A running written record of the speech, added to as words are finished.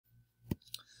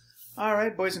All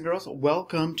right, boys and girls,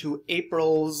 welcome to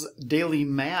April's Daily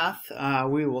Math.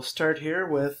 We will start here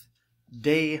with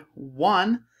day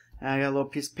 1. I got a little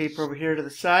piece of paper over here to the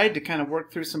side to kind of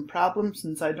work through some problems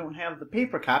since I don't have the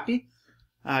paper copy.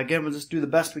 Again, we'll just do the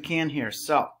best we can here.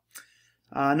 So,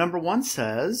 number 1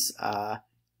 says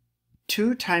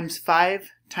 2 times 5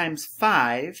 times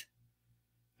 5,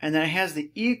 and then it has the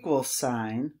equal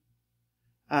sign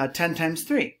 10 times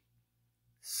 3.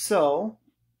 So,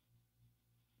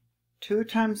 2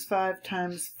 times 5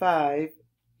 times 5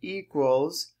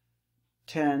 equals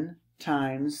 10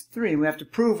 times 3. We have to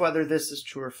prove whether this is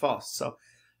true or false. So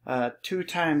 2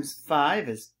 times 5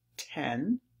 is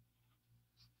 10.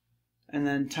 And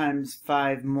then times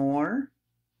 5 more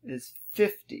is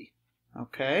 50.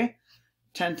 Okay?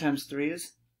 10 times 3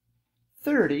 is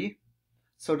 30.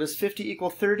 So does 50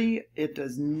 equal 30? It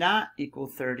does not equal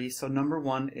 30. So number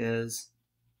 1 is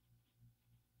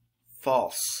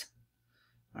false.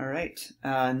 All right,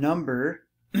 number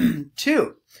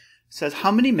 2 says,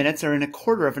 how many minutes are in a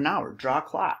quarter of an hour? Draw a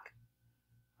clock.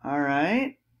 All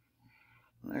right,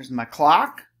 there's my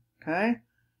clock, okay?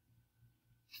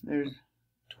 There's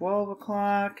 12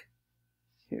 o'clock.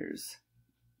 Here's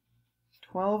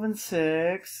 12 and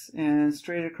 6, and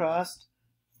straight across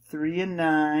 3 and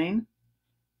 9.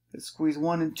 Let's squeeze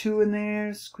 1 and 2 in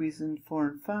there, squeeze in 4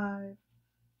 and 5,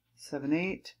 7,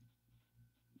 8.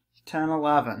 10,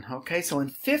 11. Okay, so in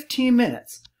 15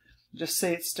 minutes, just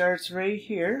say it starts right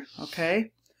here,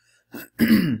 okay,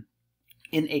 in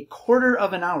a quarter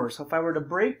of an hour. So if I were to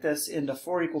break this into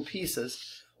 4 equal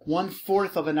pieces,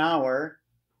 1/4 of an hour,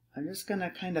 I'm just going to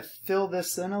kind of fill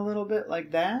this in a little bit like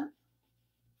that.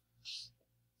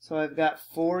 So I've got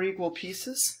 4 equal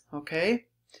pieces, okay,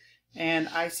 and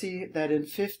I see that in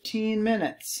 15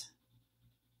 minutes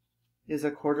is a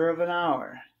quarter of an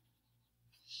hour.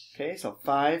 Okay, so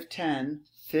 5, 10,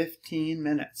 15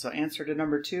 minutes. So answer to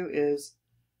number 2 is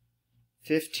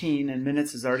 15, and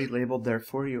minutes is already labeled there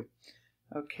for you.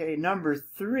 Okay, number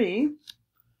 3,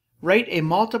 write a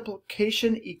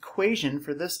multiplication equation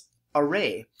for this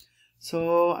array.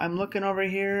 So I'm looking over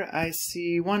here, I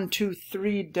see 1, 2,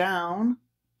 3 down,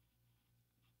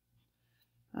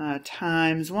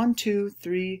 times 1, 2,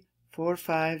 3, 4,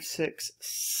 5, 6,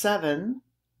 7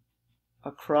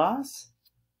 across.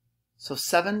 So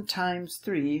 7 times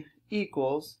 3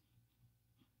 equals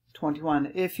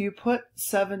 21. If you put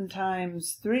 7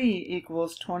 times 3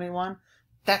 equals 21,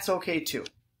 that's okay too.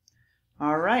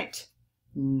 All right,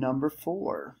 number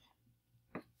 4.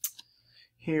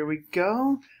 Here we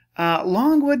go.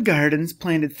 Longwood Gardens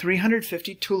planted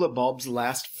 350 tulip bulbs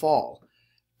last fall.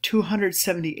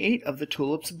 278 of the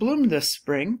tulips bloomed this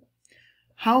spring.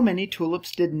 How many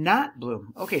tulips did not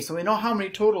bloom? Okay, so we know how many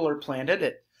total are planted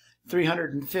at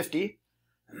 350.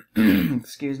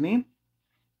 Excuse me.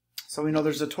 So we know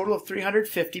there's a total of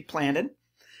 350 planted,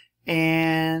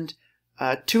 and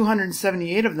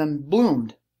 278 of them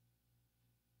bloomed.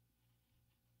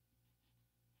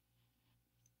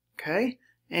 Okay,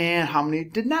 and how many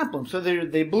did not bloom? So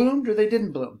they bloomed or they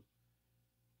didn't bloom.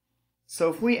 So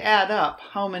if we add up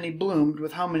how many bloomed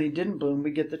with how many didn't bloom,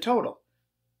 we get the total.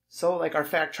 So like our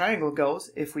fact triangle goes,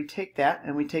 if we take that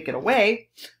and we take it away,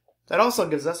 that also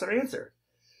gives us our answer.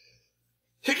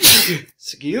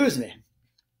 Excuse me.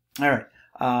 All right.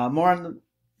 More on the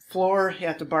floor. You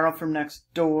have to borrow from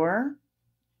next door.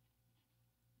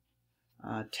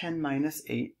 10 minus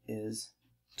 8 is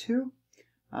 2.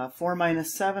 4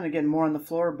 minus 7. Again, more on the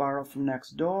floor. Borrow from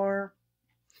next door.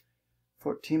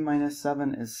 14 minus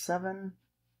 7 is 7.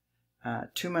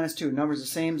 2 minus 2. Numbers the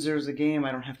same. 0 is a game.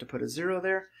 I don't have to put a 0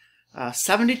 there.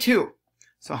 72.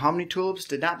 So how many tulips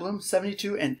did not bloom?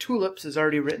 72. And tulips is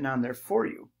already written on there for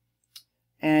you.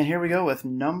 And here we go with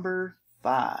number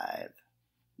 5.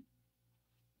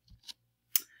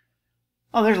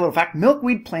 Oh, there's a little fact.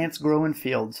 Milkweed plants grow in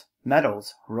fields,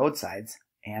 meadows, roadsides,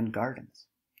 and gardens.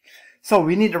 So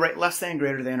we need to write less than,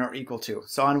 greater than, or equal to.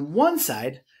 So on one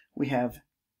side, we have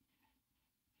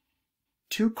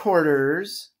 2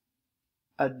 quarters,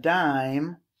 a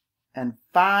dime, and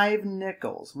 5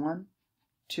 nickels. 1,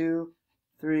 2,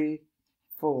 3,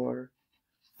 4,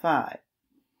 5.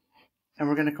 And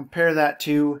we're going to compare that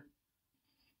to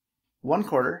 1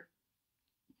 quarter,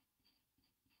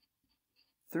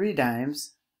 3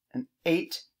 dimes, and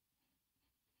 8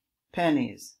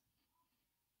 pennies.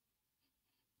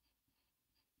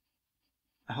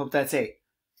 I hope that's 8.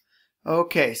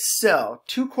 Okay, so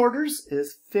 2 quarters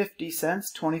is 50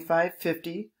 cents, 25,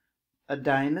 50. A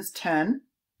dime is 10.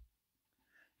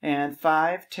 And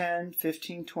 5, 10,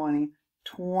 15, 20,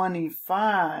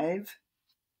 25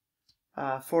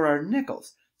 for our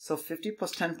nickels. So 50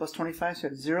 plus 10 plus 25, so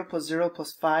 0 plus 0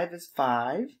 plus 5 is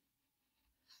 5.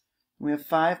 We have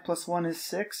 5 plus 1 is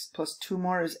 6, plus 2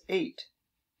 more is 8.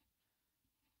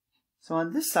 So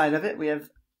on this side of it, we have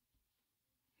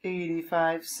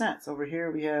 85 cents. Over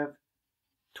here we have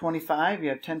 25, we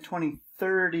have 10, 20,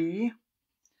 30,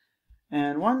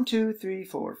 and 1, 2, 3,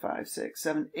 4, 5, 6,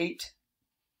 7, 8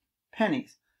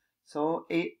 pennies. So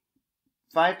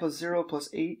 5 plus 0 plus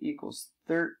 8 equals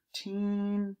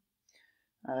 13.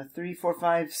 3, 4,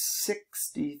 5,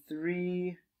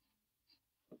 63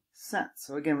 cents.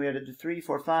 So again, we had to do 3,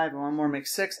 4, 5, and one more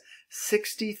makes 6.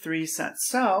 63 cents.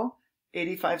 So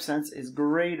 85 cents is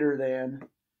greater than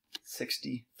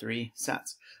 63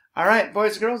 cents. All right,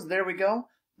 boys and girls, there we go.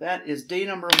 That is day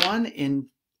number 1 in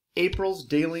April's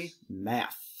Daily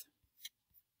Math.